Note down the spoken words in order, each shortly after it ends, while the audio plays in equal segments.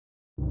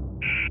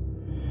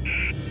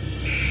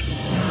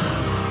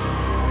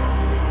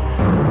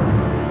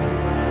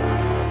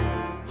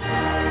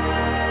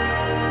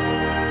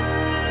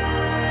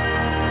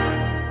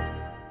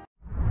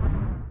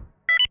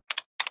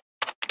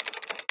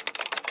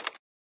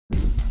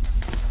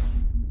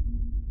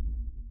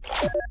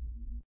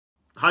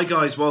Hi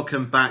guys,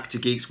 welcome back to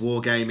Geeks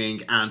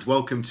Wargaming and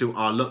welcome to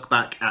our look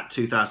back at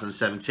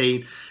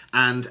 2017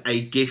 and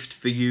a gift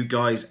for you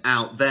guys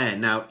out there.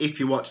 Now, if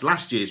you watched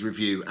last year's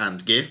review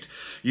and gift,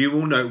 you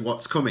will know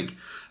what's coming.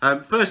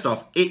 First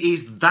off, it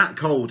is that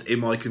cold in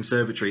my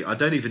conservatory. I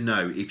don't even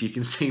know if you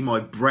can see my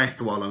breath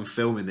while I'm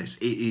filming this.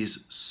 It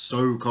is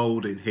so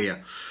cold in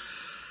here.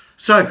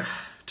 So,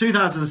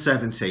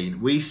 2017,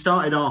 we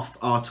started off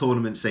our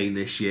tournament scene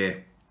this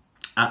year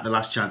at the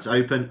Last Chance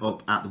Open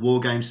up at the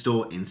Wargame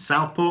store in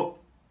Southport.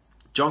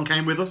 John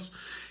came with us,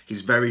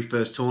 his very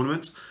first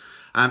tournament,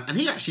 and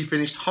he actually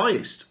finished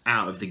highest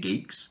out of the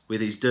geeks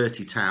with his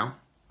Dirty Tau.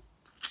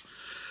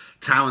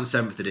 Tau and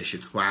 7th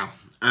edition, wow.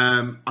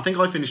 I think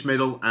I finished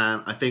middle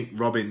and I think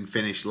Robin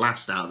finished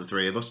last out of the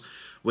three of us,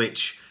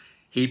 which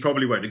he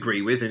probably won't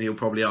agree with and he'll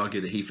probably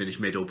argue that he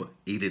finished middle, but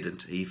he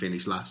didn't, he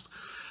finished last.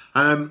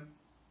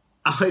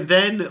 I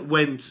then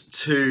went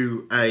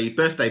to a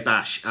birthday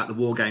bash at the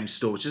Wargame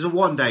store, which is a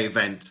one-day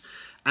event,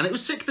 and it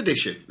was 6th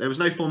edition. There was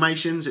no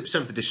formations, it was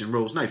 7th edition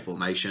rules, no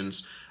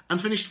formations,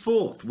 and finished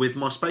 4th with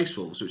my Space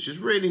Wolves, which is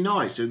really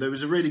nice. So there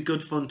was a really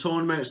good, fun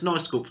tournament. It's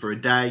nice to go up for a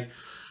day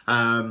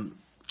and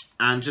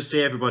just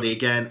see everybody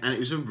again, and it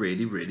was a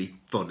really, really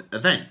fun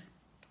event.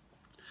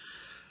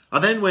 I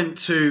then went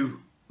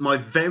to my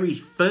very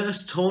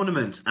first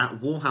tournament at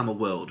Warhammer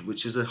World,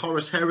 which is a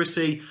Horus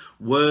Heresy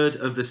Word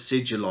of the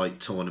Sigillite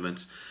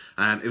tournament.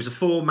 It was a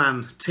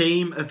 4-man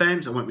team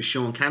event. I went with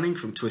Sean Canning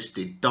from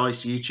Twisted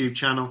Dice YouTube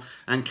channel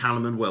and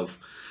Callum and Wilf.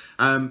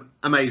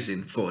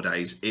 Amazing 4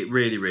 days. It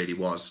really, really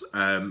was.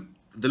 The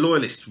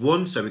Loyalists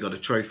won, so we got a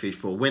trophy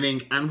for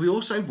winning, and we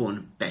also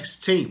won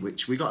Best Team,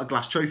 which we got a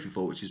glass trophy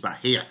for, which is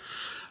back here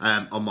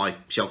on my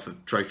shelf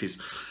of trophies.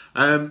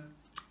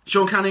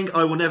 Sean Canning,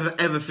 I will never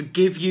ever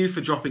forgive you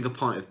for dropping a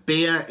pint of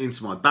beer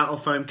into my battle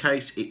foam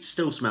case. It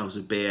still smells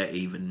of beer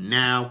even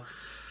now.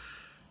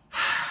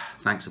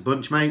 Thanks a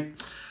bunch, mate.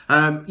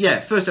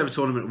 Yeah, first ever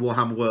tournament at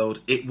Warhammer World.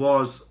 It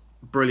was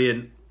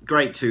brilliant.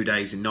 Great 2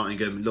 days in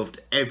Nottingham. Loved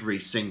every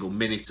single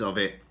minute of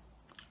it.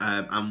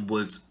 And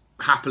would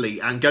happily,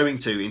 and going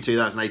to in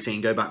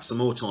 2018, go back to some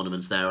more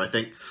tournaments there, I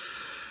think.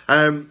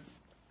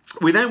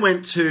 We then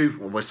went to,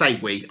 well, I say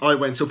we, I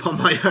went up on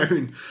my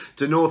own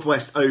to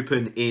Northwest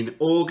Open in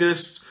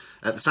August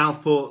at the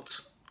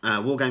Southport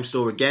Wargame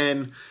store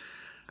again.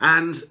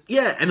 And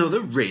yeah, another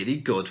really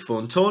good,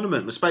 fun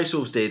tournament. The Space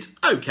Wolves did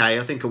okay.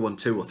 I think I won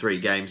 2 or 3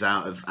 games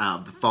out of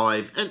the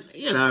 5. And,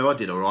 you know, I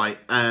did all right.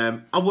 I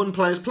won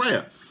Player's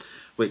Player,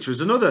 which was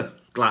another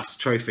glass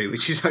trophy,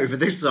 which is over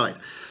this side.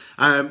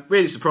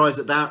 Really surprised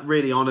at that.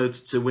 Really honoured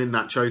to win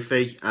that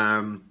trophy.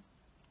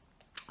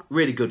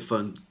 Really good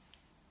fun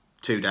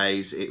 2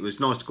 days. It was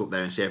nice to go up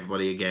there and see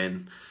everybody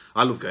again.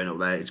 I love going up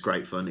there. It's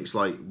great fun. It's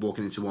like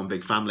walking into one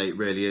big family. It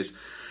really is.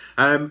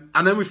 And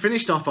then we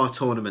finished off our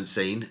tournament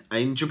scene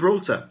in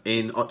Gibraltar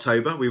in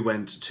October. We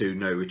went to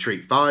No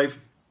Retreat 5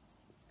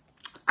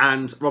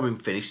 and Robin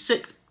finished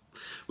 6th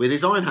with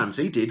his Iron Hands.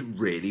 He did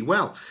really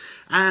well.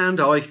 And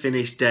I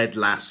finished dead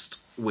last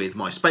with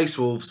my Space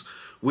Wolves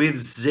with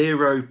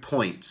 0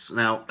 points.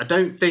 Now, I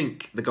don't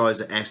think the guys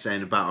at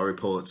SN Battle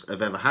Reports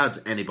have ever had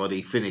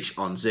anybody finish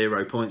on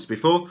 0 points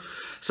before,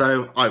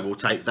 so I will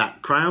take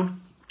that crown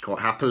quite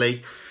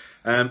happily.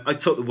 I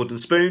took the wooden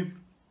spoon.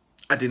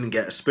 I didn't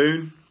get a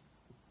spoon.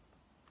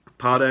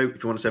 Pardo,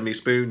 if you want to send me a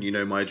spoon, you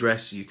know my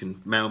address. You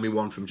can mail me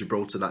one from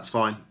Gibraltar, that's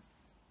fine.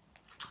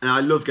 And I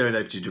love going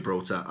over to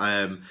Gibraltar.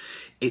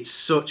 It's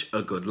such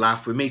a good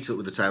laugh. We meet up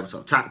with the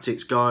Tabletop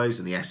Tactics guys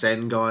and the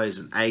SN guys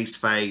and Ace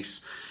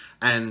Face.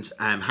 And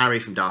Harry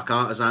from Dark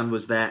Artisan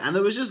was there. And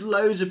there was just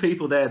loads of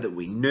people there that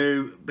we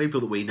knew. People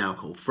that we now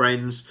call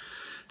friends.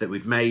 That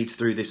we've made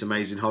through this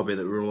amazing hobby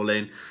that we're all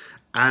in.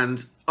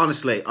 And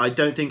honestly, I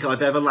don't think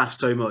I've ever laughed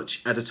so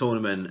much at a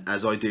tournament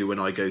as I do when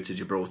I go to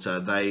Gibraltar.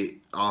 They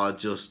are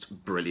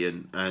just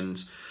brilliant.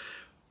 And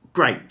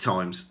great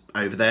times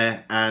over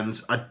there. And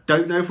I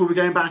don't know if we'll be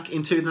going back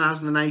in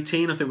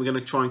 2018. I think we're going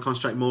to try and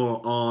concentrate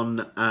more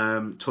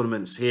on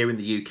tournaments here in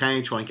the UK.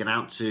 And try and get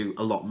out to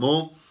a lot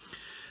more.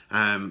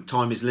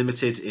 Time is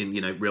limited in,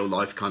 you know, real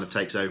life kind of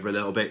takes over a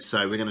little bit.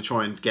 So we're going to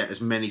try and get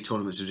as many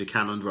tournaments as we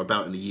can under our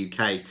belt in the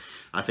UK,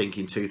 I think,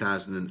 in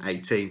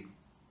 2018.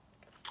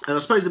 And I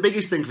suppose the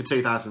biggest thing for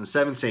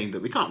 2017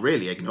 that we can't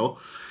really ignore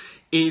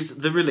is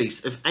the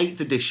release of 8th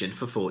edition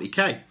for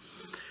 40k.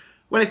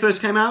 When it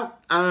first came out,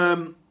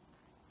 I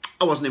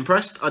wasn't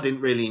impressed. I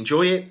didn't really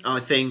enjoy it. I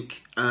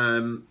think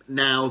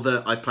now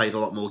that I've played a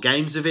lot more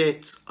games of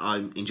it,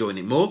 I'm enjoying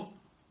it more.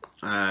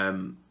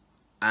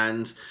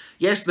 And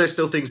yes, there's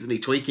still things that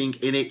need tweaking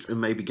in it,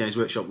 and maybe Games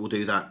Workshop will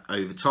do that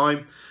over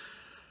time.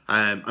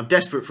 I'm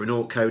desperate for an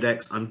Orc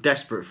Codex. I'm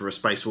desperate for a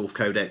Space Wolf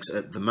Codex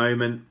at the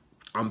moment.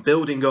 I'm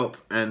building up,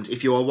 and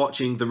if you are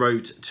watching the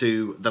Road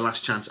to the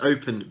Last Chance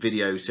Open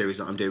video series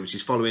that I'm doing, which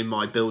is following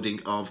my building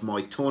of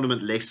my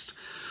tournament list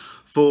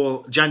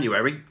for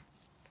January,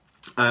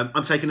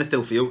 I'm taking a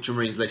Thilphi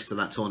Ultramarines list to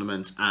that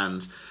tournament,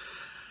 and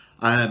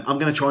I'm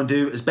going to try and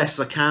do as best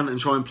as I can and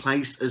try and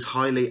place as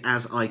highly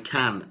as I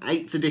can.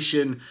 8th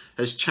edition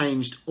has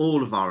changed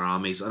all of our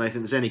armies. I don't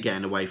think there's any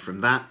getting away from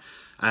that.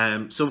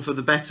 Some for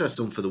the better,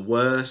 some for the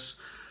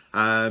worse.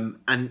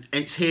 And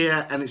it's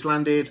here and it's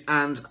landed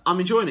and I'm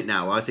enjoying it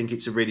now. I think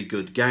it's a really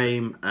good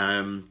game.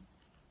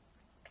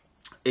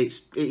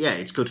 It's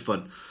good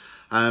fun.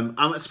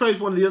 I suppose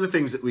one of the other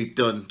things that we've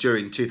done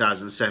during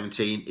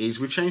 2017 is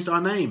we've changed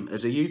our name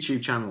as a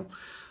YouTube channel.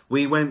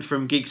 We went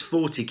from Geeks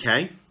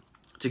 40k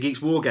to Geeks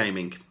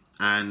Wargaming,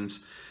 and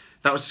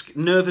that was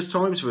nervous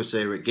times for us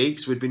here at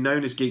Geeks. We'd been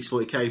known as Geeks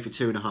 40k for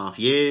 2.5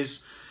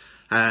 years.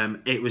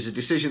 It was a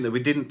decision that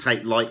we didn't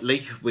take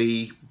lightly.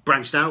 We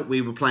branched out.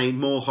 We were playing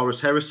more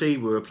Horus Heresy.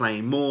 We were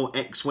playing more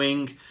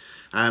X-Wing.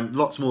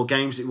 Lots more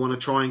games that we want to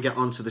try and get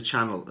onto the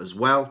channel as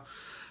well.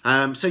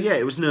 So yeah,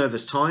 it was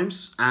nervous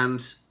times,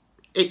 and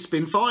it's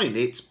been fine.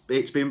 It's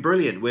been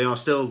brilliant. We are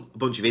still a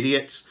bunch of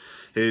idiots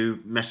who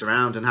mess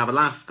around and have a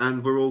laugh,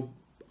 and we're all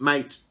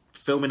mates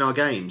filming our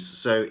games.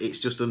 So it's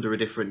just under a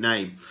different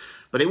name.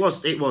 But it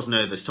was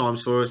nervous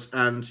times for us,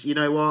 and you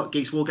know what?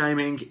 Geeks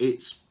Wargaming,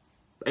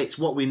 it's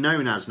what we're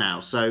known as now.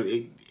 So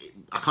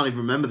I can't even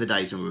remember the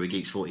days when we were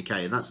Geeks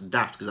 40k, and that's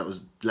daft because that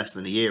was less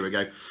than a year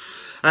ago.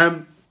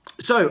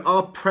 So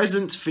our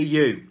present for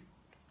you.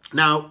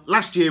 Now,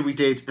 last year we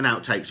did an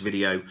outtakes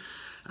video,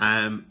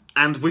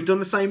 and we've done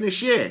the same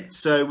this year.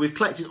 So we've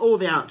collected all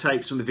the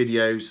outtakes from the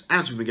videos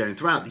as we've been going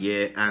throughout the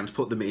year and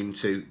put them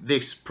into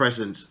this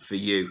present for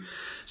you.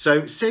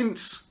 So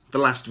since the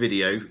last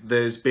video,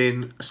 there's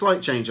been a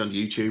slight change on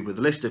YouTube with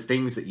a list of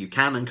things that you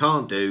can and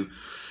can't do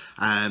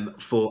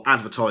for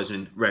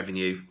advertising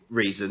revenue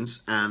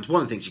reasons. And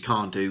one of the things you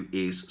can't do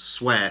is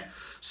swear.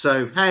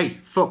 So, hey,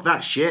 fuck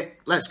that shit.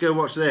 Let's go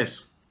watch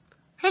this.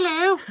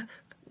 Hello,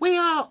 we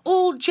are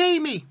all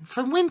Jamie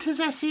from Winter's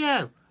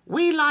SEO.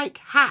 We like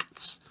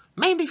hats.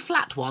 Mainly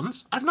flat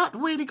ones. I've not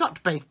really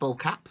got baseball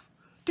caps.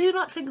 Do you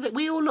not think that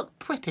we all look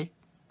pretty?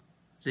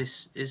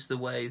 This is the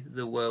way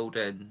the world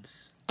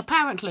ends.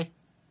 Apparently.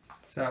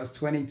 So that was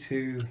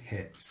 22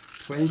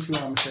 hits. 22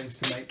 armor saves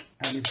to make,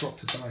 and he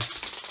dropped a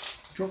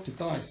dice. Dropped a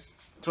dice.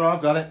 So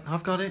I've got it.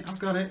 I've got it. I've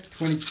got it.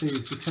 22.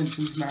 The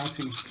tension's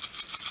mounting.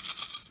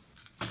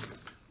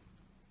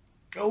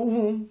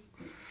 Oh,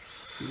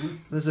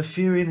 there's a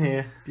few in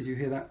here. Did you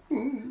hear that?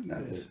 Ooh,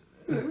 that was...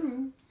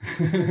 Ooh.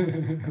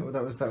 Oh,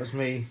 that was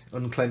me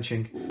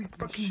unclenching.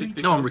 Be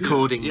No, I'm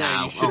recording yeah,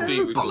 now. you should be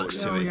bollocks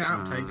to recording. it.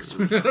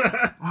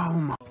 Outtakes. Oh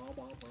my.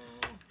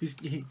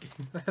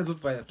 I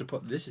love the way I have to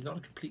put this. Is not a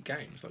complete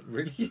game. It's like,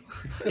 really?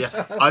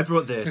 Yeah, I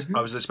brought this.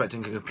 I was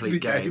expecting a complete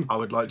Big game. game. I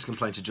would like to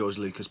complain to George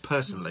Lucas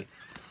personally.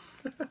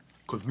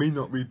 Because me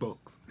not read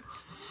books.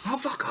 Oh,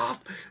 fuck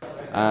off!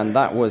 And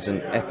that was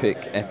an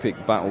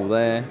epic battle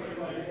there.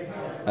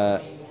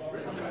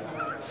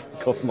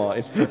 Cough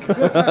mine.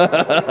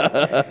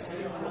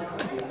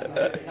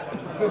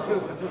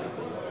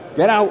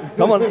 Get out!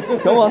 Come on!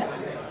 Come on!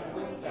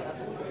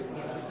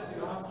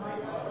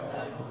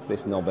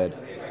 This knobhead.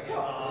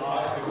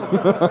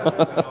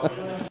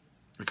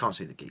 We can't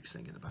see the Geeks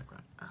thing in the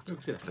background.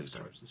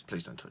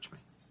 Please don't touch me.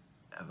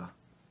 Ever.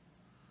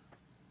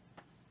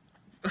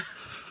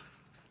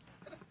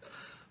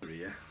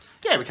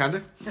 Yeah, we can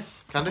do. Yeah,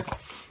 can do.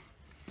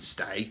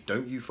 Stay.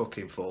 Don't you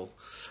fucking fall.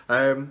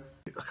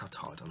 Look how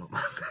tired I look,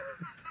 man.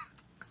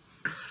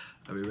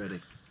 Are we ready?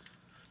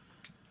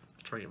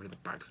 Try to get rid of the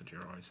bags under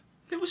your eyes.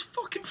 It was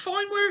fucking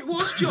fine where it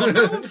was, John.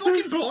 No, I'm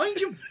fucking blind,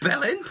 you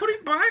bellend. Put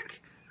it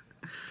back.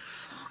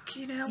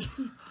 Fucking hell.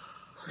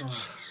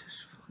 Oh,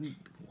 Jesus.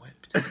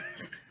 Wept.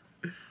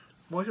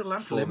 Why's your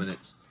lamp 4 limp?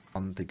 minutes.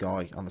 On the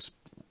guy, on the...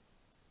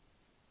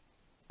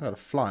 I got a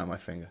fly on my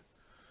finger.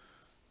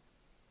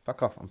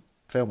 Fuck off, I'm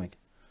filming.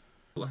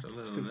 What a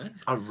little man.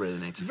 I really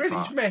need to British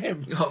fart.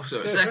 man. Oh,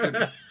 sorry.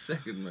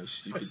 Second most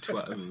stupid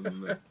twat I've ever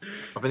met.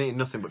 I've been eating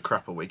nothing but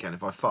crap all weekend.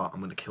 If I fart, I'm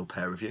going to kill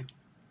pair of you.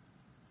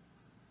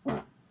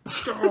 Oh,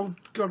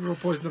 God, we're all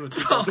poisoned on a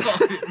tip.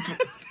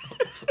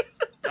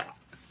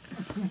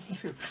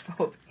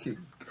 Fucking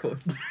God.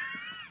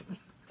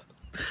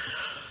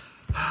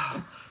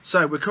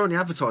 So, we're currently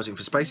advertising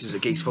for spaces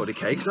at Geeks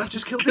 40k because I've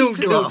just killed these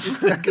two off.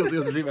 Killed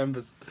the other two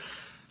members.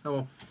 Oh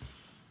well.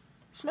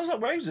 Smells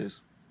like roses.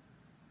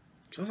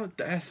 Sounds like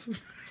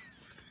death.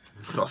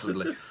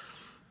 Possibly.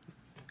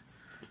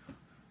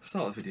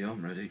 Start the video,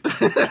 I'm ready.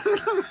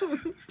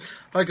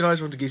 Hi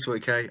guys, welcome to Geeks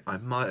 40k. I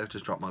might have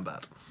just dropped my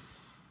bat.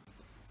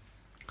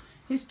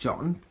 Here's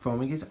John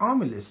forming his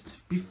army list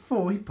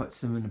before he puts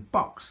them in a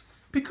box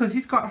because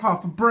he's got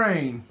half a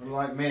brain.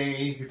 Unlike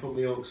me, who put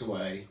the orcs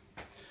away.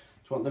 Do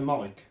you want the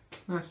mic?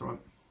 That's all right.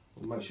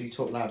 Well, make sure you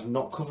talk loud and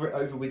not cover it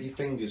over with your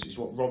fingers. It's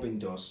what Robin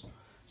does.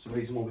 It's the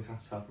reason why we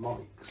have to have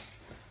mics.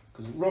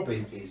 Because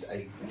Robin is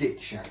a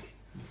dick shag.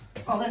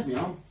 Oh, there's my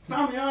arm.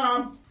 Found my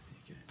arm!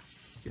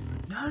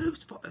 No, no,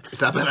 Is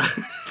that better?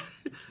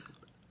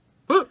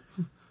 Oh,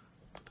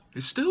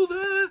 it's still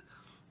there.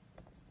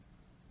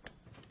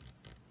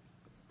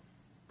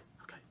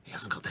 Okay. He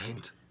hasn't got the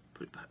hint.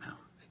 Put it back now.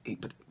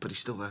 But he's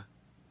still there.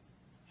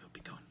 He'll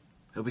be gone.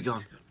 He'll be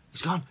gone.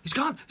 He's gone. He's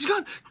gone. He's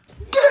gone.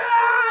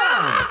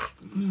 Yeah!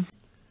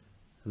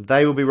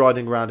 They will be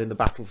riding around in the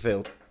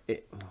battlefield.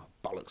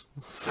 Oh, bollocks.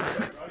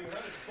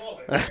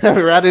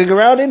 We're riding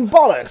around in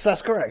bollocks.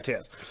 That's correct.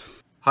 Yes.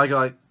 Hi,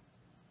 guy.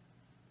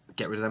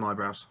 Get rid of them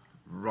eyebrows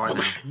right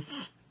now.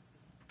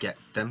 Get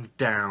them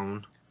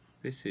down.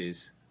 This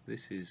is the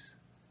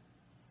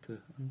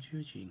I'm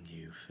judging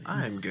you face.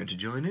 I'm going to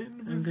join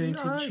in. I'm with going the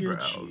to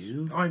eyebrows. judge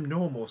you. I'm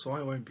normal, so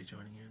I won't be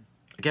joining in.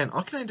 Again,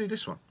 I can only do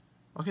this one.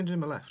 I can do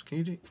my left. Can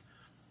you do?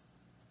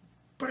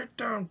 Put it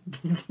down.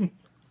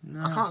 No.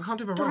 I can't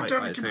do my Put right. it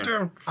down. Right, Keep it hang on.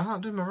 down. I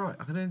can't do my right.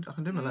 I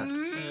can do my left.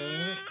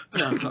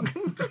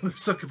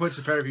 Sucker punch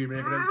the pair of you,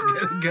 man.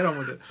 Get on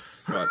with it.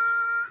 Right.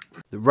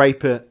 The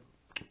raper.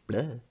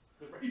 Bleh.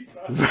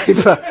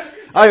 Raper.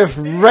 I have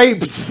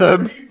raped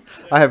them.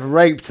 I have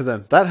raped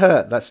them. That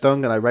hurt. That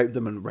stung, and I raped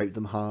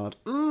them hard.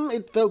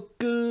 It felt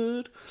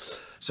good.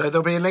 So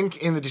there'll be a link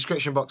in the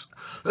description box.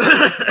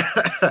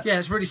 Yeah,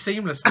 it's really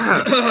seamless.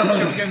 Shall we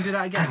go and do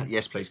that again?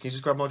 Yes, please. Can you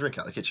just grab my drink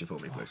out of the kitchen for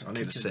me, please? I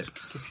need a sip.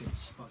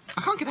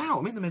 I can't get out.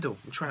 I'm in the middle.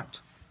 I'm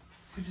trapped.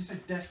 Because you're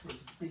so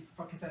desperate to be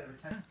fucking out of a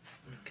tent.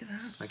 Look at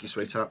that. Thank you,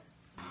 sweetheart.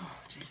 Oh,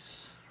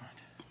 Jesus.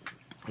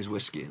 There's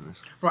whiskey in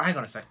this. Right, hang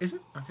on a sec. Is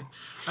it? Okay.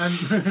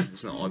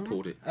 It's not. I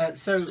poured it.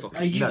 So, It's fucking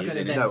are you jizz going to in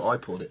it. then... No, I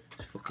poured it.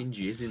 There's fucking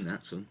jizz in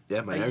that, son.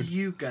 Yeah, my Are own.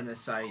 you going to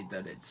say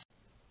that it's...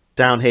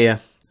 Down here,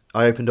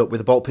 I opened up with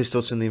the bolt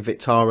pistols from the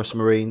Invictaris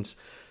Marines.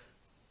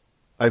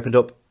 Opened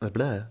up a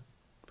blur.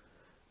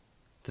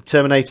 The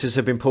Terminators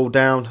have been pulled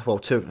down. Well,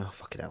 two. Oh,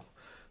 fuck it hell.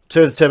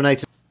 Two of the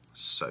Terminators.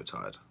 So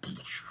tired.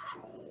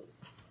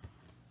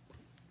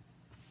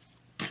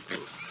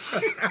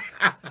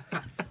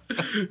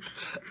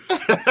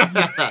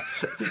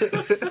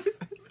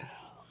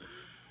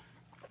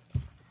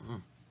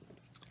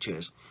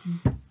 Cheers.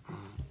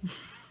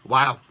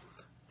 Wow.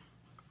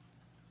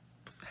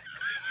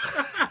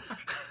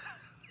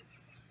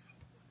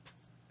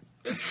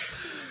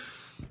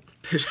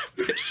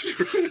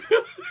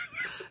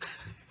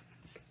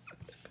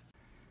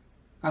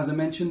 As I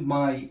mentioned,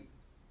 my...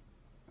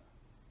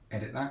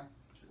 Edit that.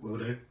 Will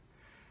do.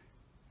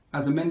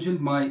 As I mentioned,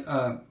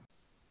 my...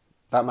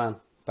 Batman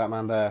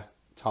there,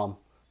 Tom,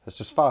 has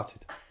just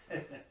farted.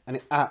 And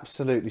it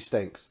absolutely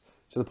stinks.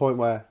 To the point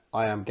where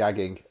I am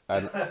gagging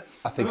and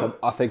I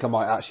think I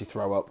might actually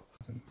throw up.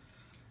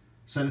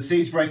 So the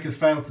Siegebreaker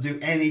failed to do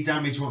any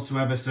damage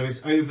whatsoever, so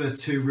it's over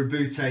to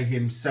Rabute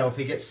himself.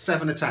 He gets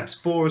 7 attacks,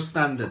 4 as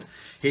standard.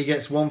 He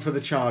gets 1 for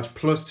the charge,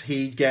 plus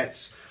he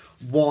gets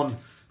 1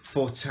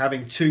 for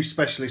having 2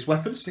 specialist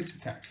weapons. 6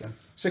 attacks then.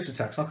 6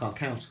 attacks, I can't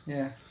count.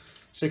 Yeah.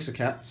 6 a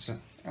cat. So.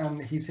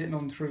 And he's hitting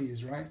on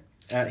 3s, right?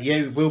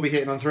 Yeah, we'll be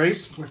hitting on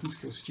 3s. Weapon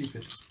skill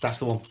stupid. That's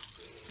the one.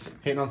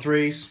 Hitting on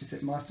 3s. Is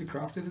it master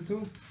crafted at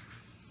all?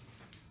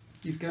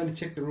 He's going to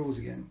check the rules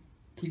again.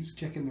 Keeps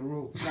checking the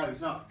rules. No,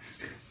 it's not.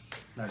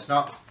 No, it's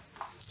not.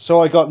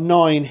 So I got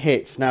 9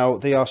 hits. Now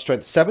they are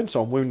strength 7,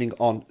 so I'm wounding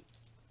on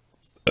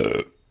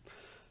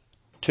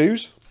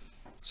 2s.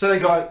 So they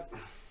got...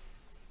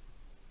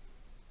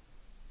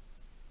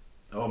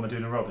 Oh, am I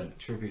doing a Robin?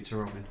 Tribute to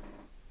Robin.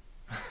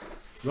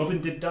 Robin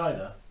did die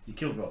though. You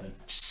killed Robin.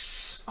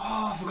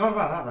 Oh, I forgot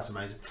about that. That's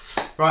amazing.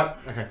 Right,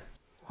 okay.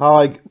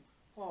 Hi.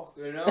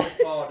 Fucking hell,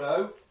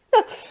 Pardo.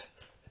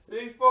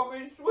 These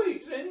fucking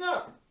sweets in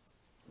that.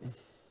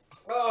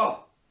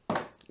 Oh.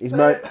 He's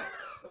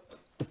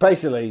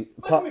basically...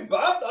 Make me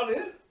bad, that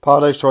is.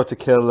 Pardo's tried to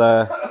kill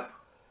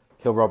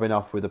Robin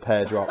off with a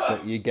pear drop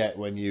that you get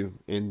when you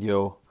in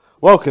your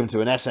welcome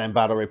to an SM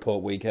Battle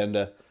Report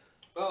weekender.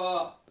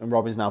 And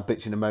Robin's now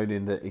bitching and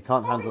moaning that he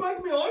can't handle.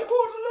 Make me eyes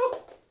water,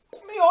 look.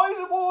 My eyes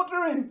are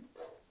watering.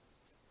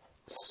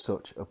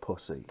 Such a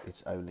pussy.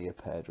 It's only a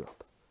pear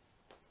drop.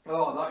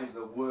 Oh, that is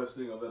the worst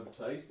thing I've ever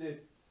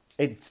tasted.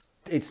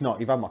 It's not.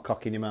 You've had my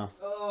cock in your mouth.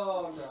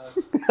 Oh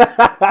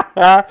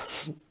no.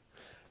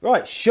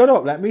 Right, shut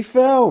up. Let me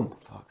film.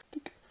 Fuck.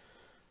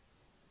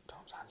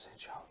 Tom's hands in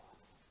shot.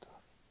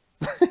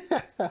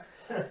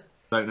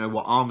 Don't know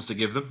what arms to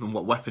give them and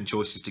what weapon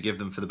choices to give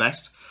them for the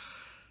best.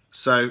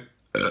 So,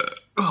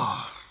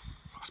 oh,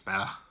 that's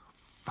better.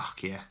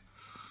 Fuck yeah.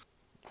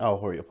 Oh,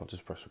 hurry up. I'll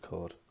just press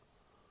record.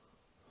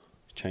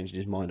 He's changed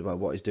his mind about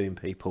what he's doing,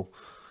 people.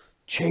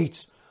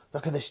 Cheat.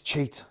 Look at this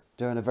cheat.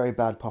 Doing a very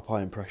bad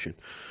Popeye impression.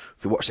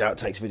 If you watched the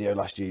Outtakes video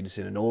last year, you'd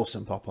seen an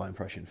awesome Popeye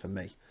impression from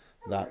me.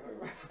 That.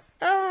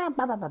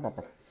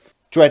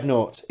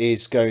 Dreadnought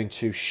is going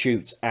to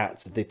shoot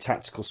at the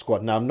tactical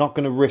squad. Now, I'm not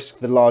going to risk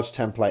the large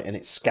template and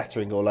it's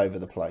scattering all over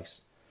the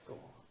place.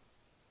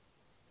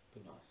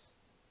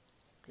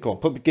 Go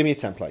on, give me a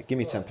template. Give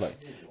me a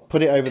template.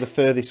 Put it over the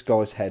furthest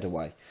guy's head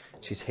away,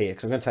 which is here,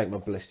 because I'm going to take my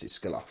ballistic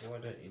skill off. Why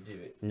don't you do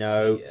it?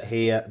 No,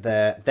 here,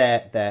 there.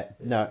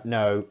 No,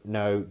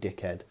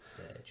 dickhead.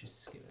 There,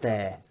 just skip it.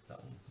 There. That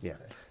one. Yeah.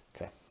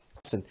 Okay.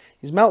 Listen,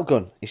 his melt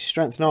gun is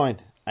strength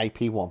 9,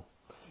 AP 1.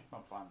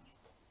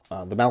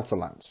 The melter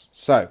lance.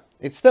 So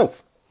it's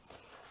stealth.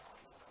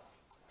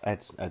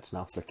 Ed's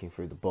now flicking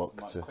through the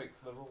book to Quick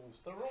to the rules.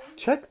 The rules.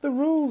 check the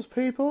rules,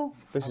 people.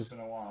 This It's is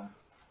been a while.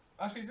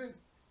 Actually, is it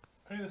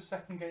only the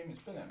second game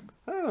it's been in?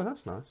 oh,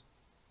 that's nice.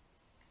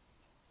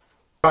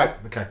 Right.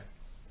 Okay.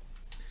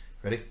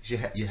 Ready?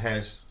 Your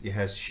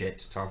hair's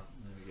shit, Tom.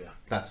 There we go.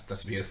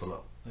 That's a beautiful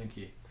look. Thank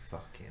you.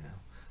 Fucking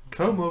hell.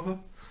 Come over.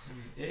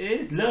 It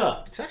is,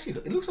 look. It's actually,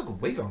 it looks like a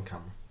wig on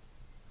camera.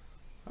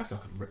 I reckon I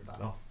could rip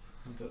that off.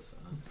 It does.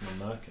 It's an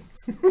American.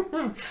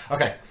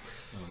 Okay.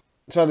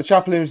 So the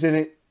Chaplain was in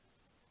it.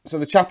 So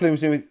the Chaplain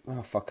was in with.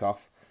 Oh, fuck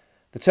off.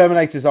 The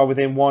Terminators are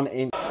within 1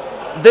 inch.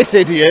 This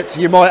idiot,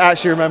 you might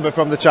actually remember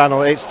from the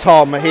channel. It's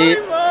Tom.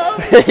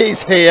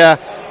 He's here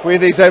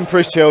with his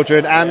Emperor's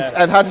Children. And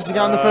how did you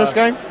get on the first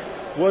game?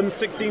 Won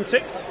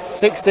 16-6.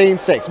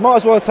 16-6. Might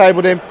as well have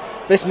tabled him.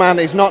 This man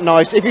is not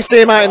nice. If you see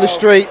him out in the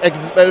street,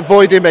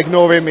 avoid him,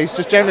 ignore him. He's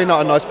just generally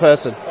not a nice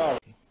person. Probably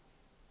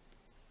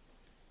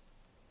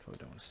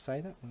don't want to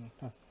say that.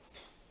 No.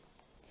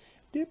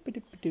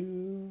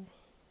 Doop-a-doop-a-doo.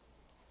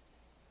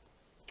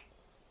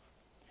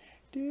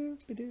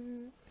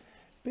 Doop-a-doo.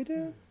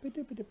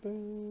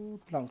 Ba-doo-ba-doo-ba-doo-boo.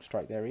 Blank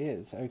strike, there he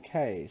is.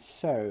 Okay,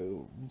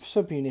 so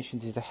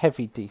sub-munitions is a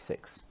heavy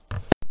D6.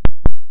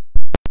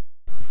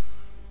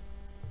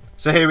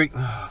 So here we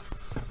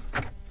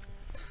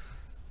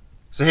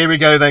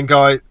go then,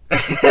 guys.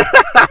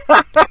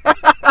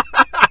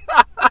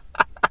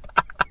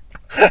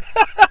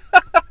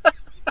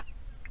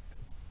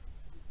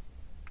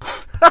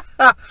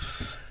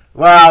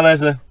 Wow,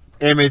 there's a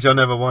image I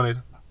never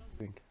wanted.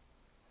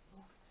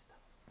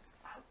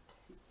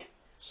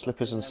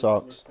 Slippers and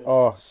socks.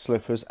 Oh,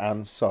 slippers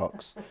and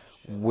socks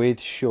with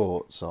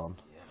shorts on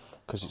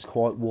because it's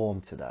quite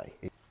warm today.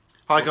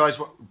 Hi guys,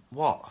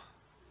 what?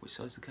 Which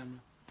side's the camera?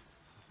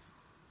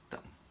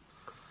 That one.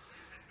 I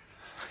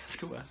have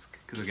to ask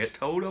because I get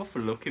told off for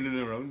looking in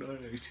the wrong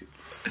direction.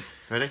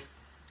 Ready?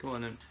 Go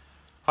on then.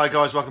 Hi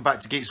guys, welcome back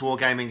to Geeks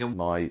Wargaming. And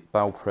My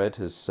Balpred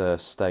has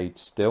stayed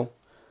still.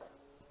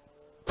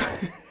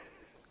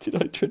 Did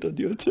I tread on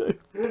your toe?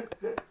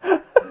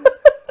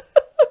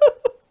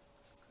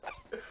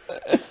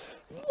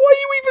 Why are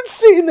you even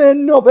sitting there,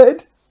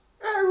 knobhead?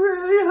 it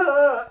really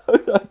hurt. I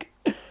was like,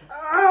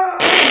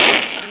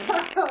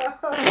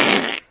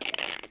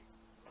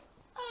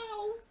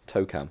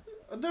 toe cam.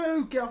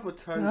 No, get off my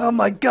toes. Oh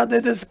my god,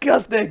 they're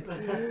disgusting.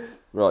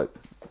 Right,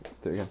 let's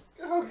do it again.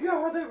 Oh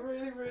god, that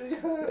really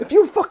hurt. If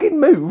you fucking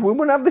move, we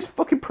won't have this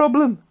fucking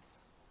problem.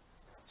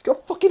 It's got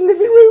a fucking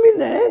living room in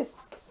there.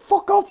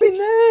 Fuck off in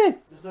there.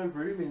 There's no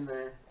room in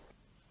there.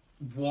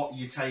 What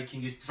you're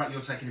taking is the fact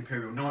you're taking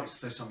Imperial Knights,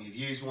 the first time you've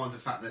used one, the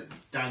fact that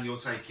Dan, you're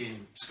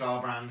taking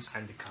Scarbrand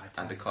And a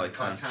kite.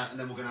 and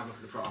then we're going to have a look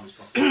at the Pro Army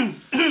spot.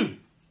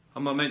 I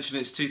might mention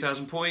it's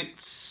 2,000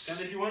 points. And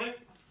if you want it.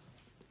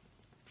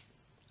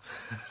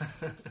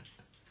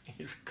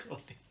 He's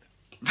recording.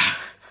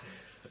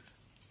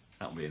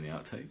 That'll be in the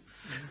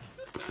outtakes.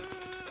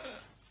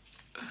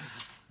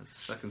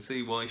 I can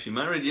see why she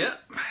married yet.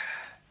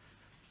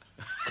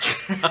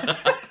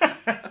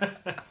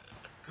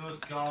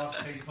 Good God,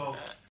 people.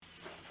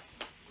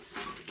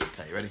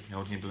 Okay, you ready? You're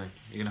holding your balloon.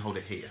 You're going to hold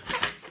it here.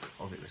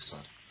 Hold it this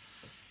side.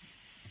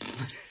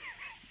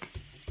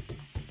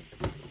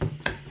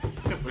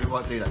 We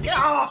won't do that. Get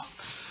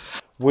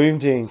off!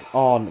 Wounding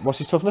on. What's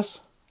his toughness?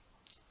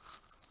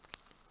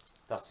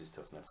 That's his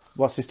toughness.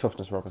 What's his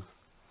toughness, Robin?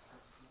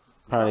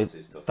 Apparently, That's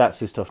his toughness. that's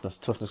his toughness.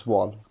 Toughness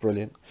 1.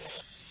 Brilliant.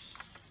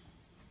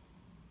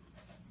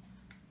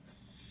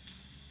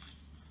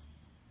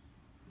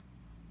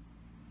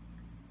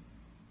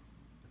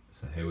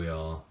 So here we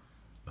are.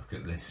 Look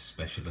at this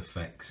special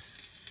effects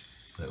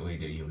that we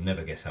do. You'll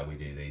never guess how we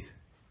do these.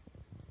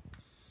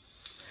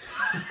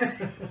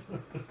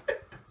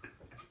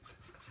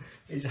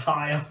 He's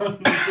high on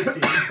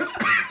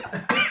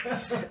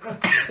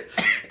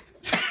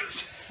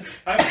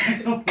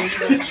He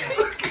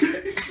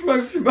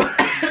smoked him out.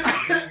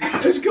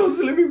 Just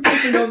constantly been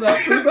popping on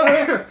that for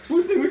about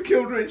one thing we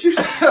killed Richard.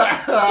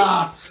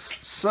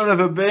 Son of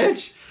a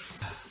bitch.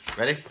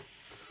 Ready?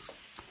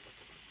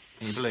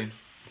 In your balloon.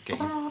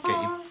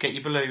 Get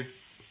your balloon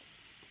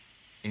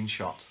in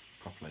shot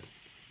properly.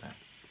 There.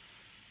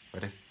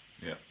 Ready?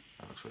 Yeah.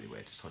 That looks really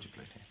weird. Just hold your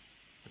balloon here.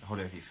 Hold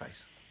it over your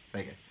face.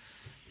 There you go.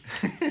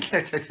 No,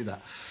 don't do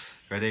that.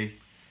 Ready?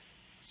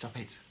 Stop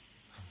it.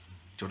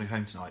 Do you want to go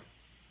home tonight?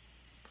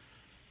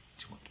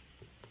 Do you want?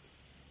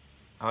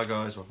 Hi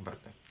guys, welcome back.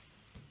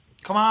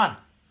 Come on.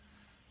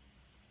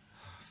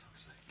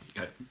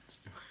 Okay.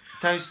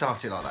 Don't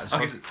start it like that. Just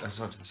hold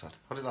it to the side.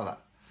 Hold it like that.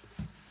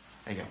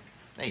 There you go.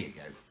 There you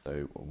go.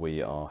 So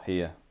we are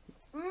here.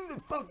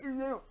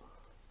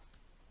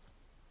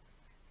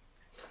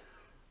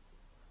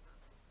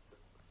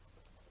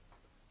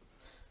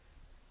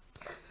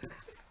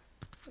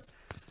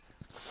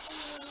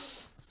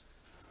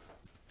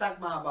 Duck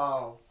my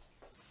balls.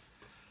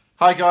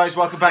 Hi guys,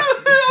 welcome back.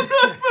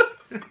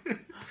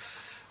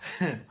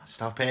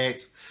 Stop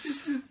it.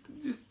 Just.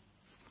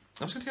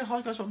 I was going to go,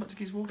 hi guys, welcome back to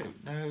Geeks Wargaming.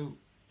 No.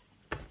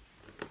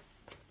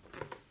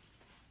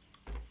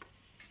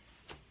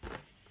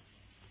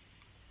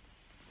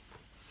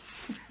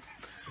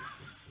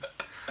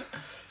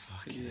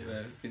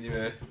 Can you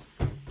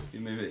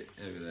move it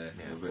over there a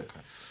little bit?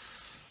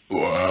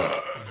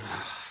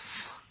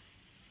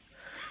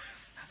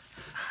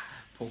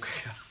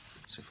 Okay.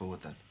 Sit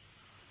forward then.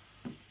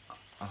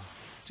 Oh.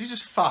 you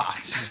just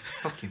fart? You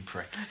fucking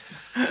prick.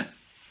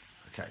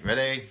 Okay,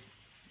 ready?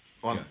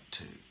 1,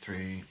 2,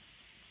 3.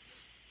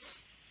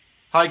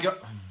 Hi, go.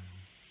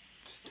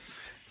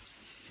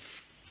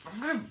 I'm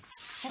gonna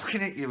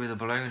fucking hit you with a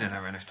balloon in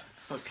a minute.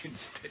 Fucking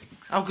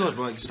stinks. Oh, good.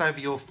 Well, it's over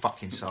your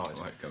fucking side.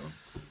 Right, go on.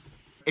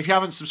 If you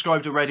haven't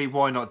subscribed already,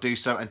 why not do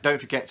so? And don't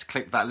forget to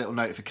click that little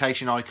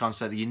notification icon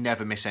so that you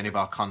never miss any of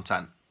our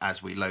content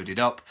as we load it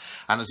up.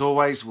 And as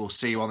always, we'll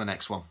see you on the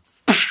next one.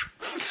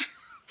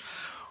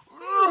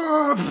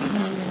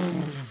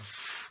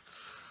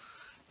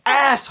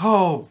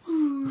 Asshole!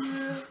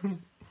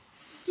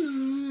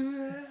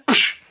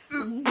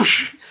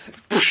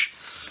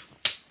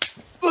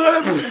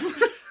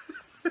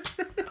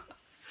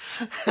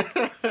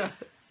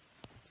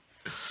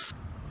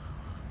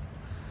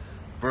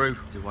 Brew.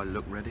 Do I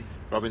look ready?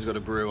 Robin's got a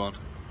brew on.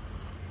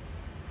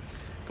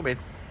 Come in.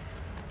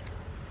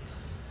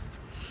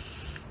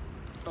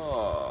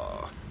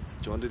 Oh,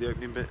 do you want to do the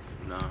opening bit?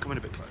 No. Come in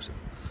a bit closer.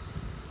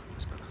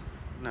 That's better.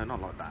 No,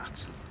 not like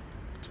that.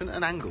 Turn at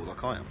an angle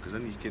like I am, because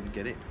then you can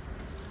get in.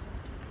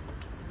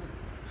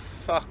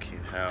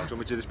 Fucking hell. Do you want me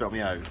to do this bit on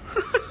my own?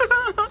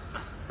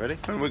 Ready?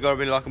 We gotta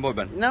be like a boy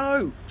band.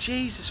 No!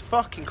 Jesus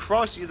fucking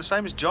Christ, you're the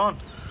same as John.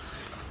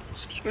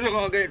 We're not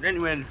gonna get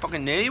anywhere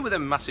fucking near you with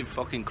them massive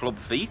fucking club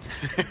feet.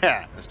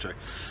 Yeah, that's true.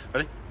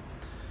 Ready?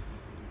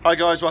 Hi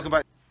guys, welcome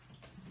back.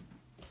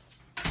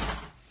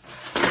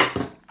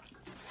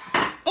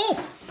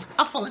 Oh,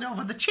 I've fallen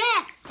over the chair.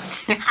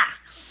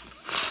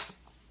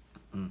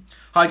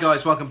 Hi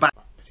guys, welcome back.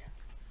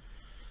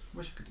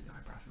 Wish I could do the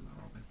eyebrows with my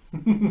Robin.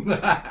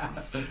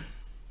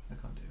 I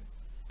can't do it.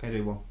 Okay,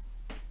 do one.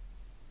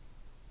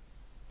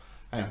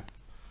 Hang on.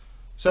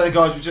 So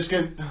guys, we're just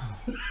going.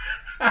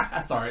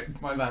 Sorry,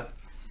 my bad.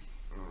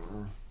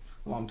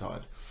 Well, I'm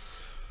tired.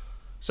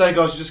 So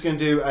guys, we're just going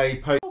to do a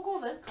post.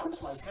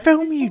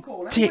 Film, you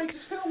dick.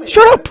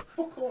 Shut up!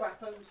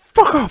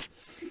 Fuck off!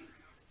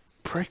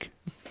 Prick.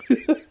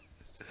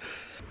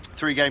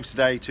 3 games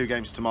today, 2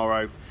 games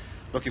tomorrow.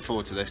 Looking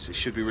forward to this. It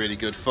should be really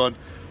good fun.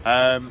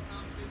 I'll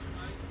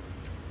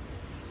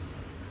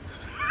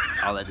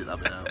edit that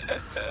bit out.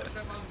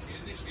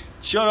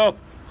 Shut up!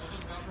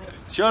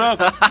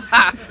 Shut up!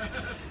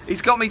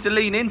 He's got me to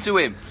lean into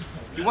him.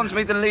 He wants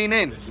me to lean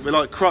in. We're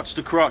like crotch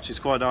to crotch. It's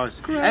quite nice.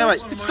 Anyway,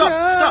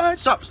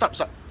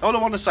 stop. All I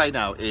want to say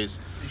now is.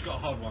 He's got a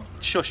hard one.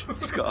 Shush.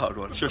 He's got a hard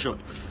one. Shush up.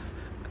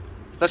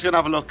 Let's go and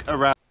have a look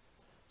around.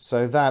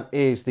 So that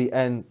is the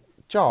end.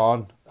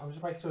 John. I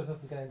was making sure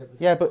something's going to end up with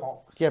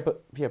Yeah,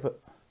 but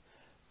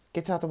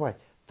get out of the way.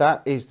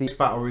 That is the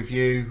battle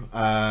review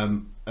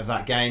of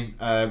that game.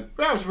 That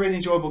was a really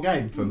enjoyable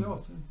game from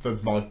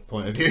my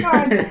point of view.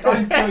 I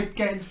enjoyed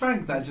getting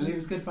spanked, actually. It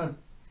was good fun.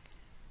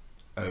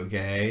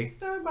 Okay.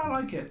 No, I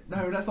like it.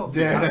 No, that's not too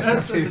Yeah, bad.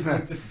 that's not too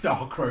bad. This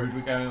dark road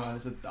we're going on.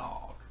 It's a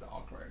dark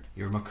road.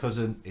 You're my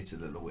cousin. It's a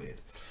little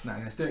weird. No,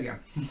 let's do it again.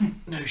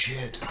 No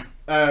shit.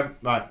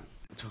 Right.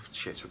 Tough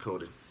shit's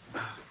recording.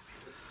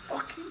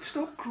 Fucking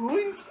stop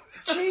crying.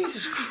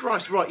 Jesus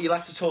Christ. Right, you'll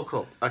have to talk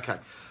up. Okay.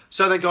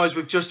 So then, guys,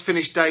 we've just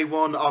finished day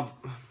 1 of...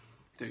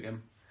 Do it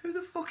again. Who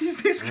the fuck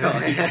is this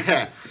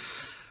guy?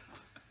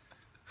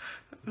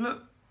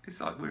 Look, it's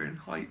like we're in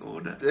height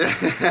order.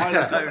 I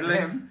look up at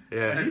him.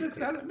 Yeah. And he looks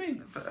down at me.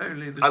 But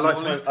only the I like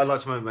smallest.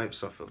 to make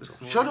myself feel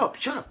tall. Shut up.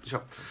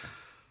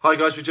 Hi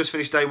guys, we've just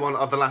finished day 1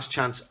 of the Last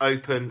Chance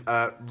Open.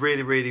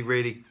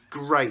 Really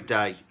great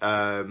day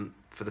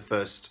for the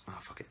first... Oh,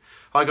 fuck it.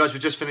 Hi guys,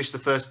 we've just finished the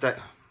first day...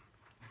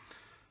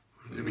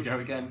 Here we go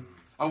again.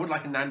 I would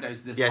like a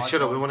Nando's this Yeah,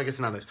 shut up. We want to get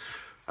to Nando's.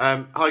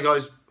 Hi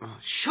guys. Oh,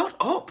 shut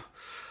up.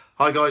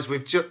 Hi guys.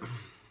 We've just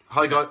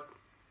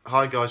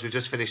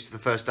finished the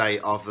first day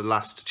of the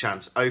Last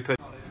Chance Open.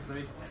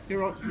 You're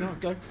right. No,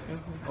 go.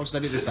 I'll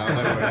study this out.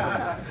 Don't worry.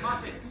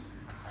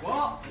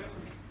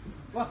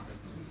 What?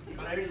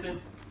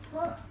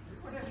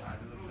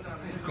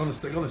 Go on the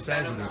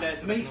stairs and do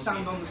it. Me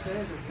stand on the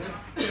stairs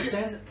over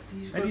there.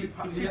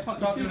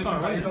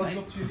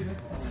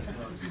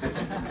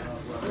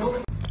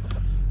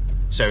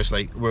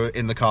 Seriously, we're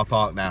in the car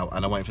park now,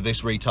 and I'm waiting for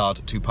this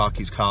retard to park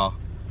his car.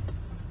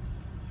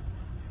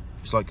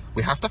 It's like,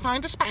 we have to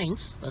find a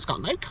space. There's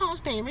got no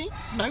cars near me,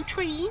 no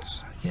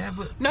trees, Yeah,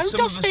 but no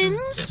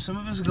dustbins. Some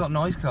of us have got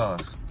nice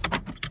cars.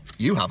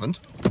 You haven't.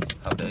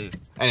 How dare you?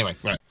 Anyway,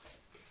 right.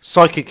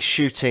 Psychic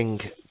shooting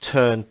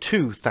turn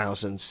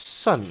 2,000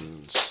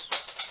 suns.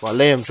 While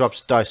Liam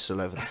drops dice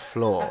all over the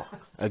floor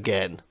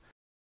again.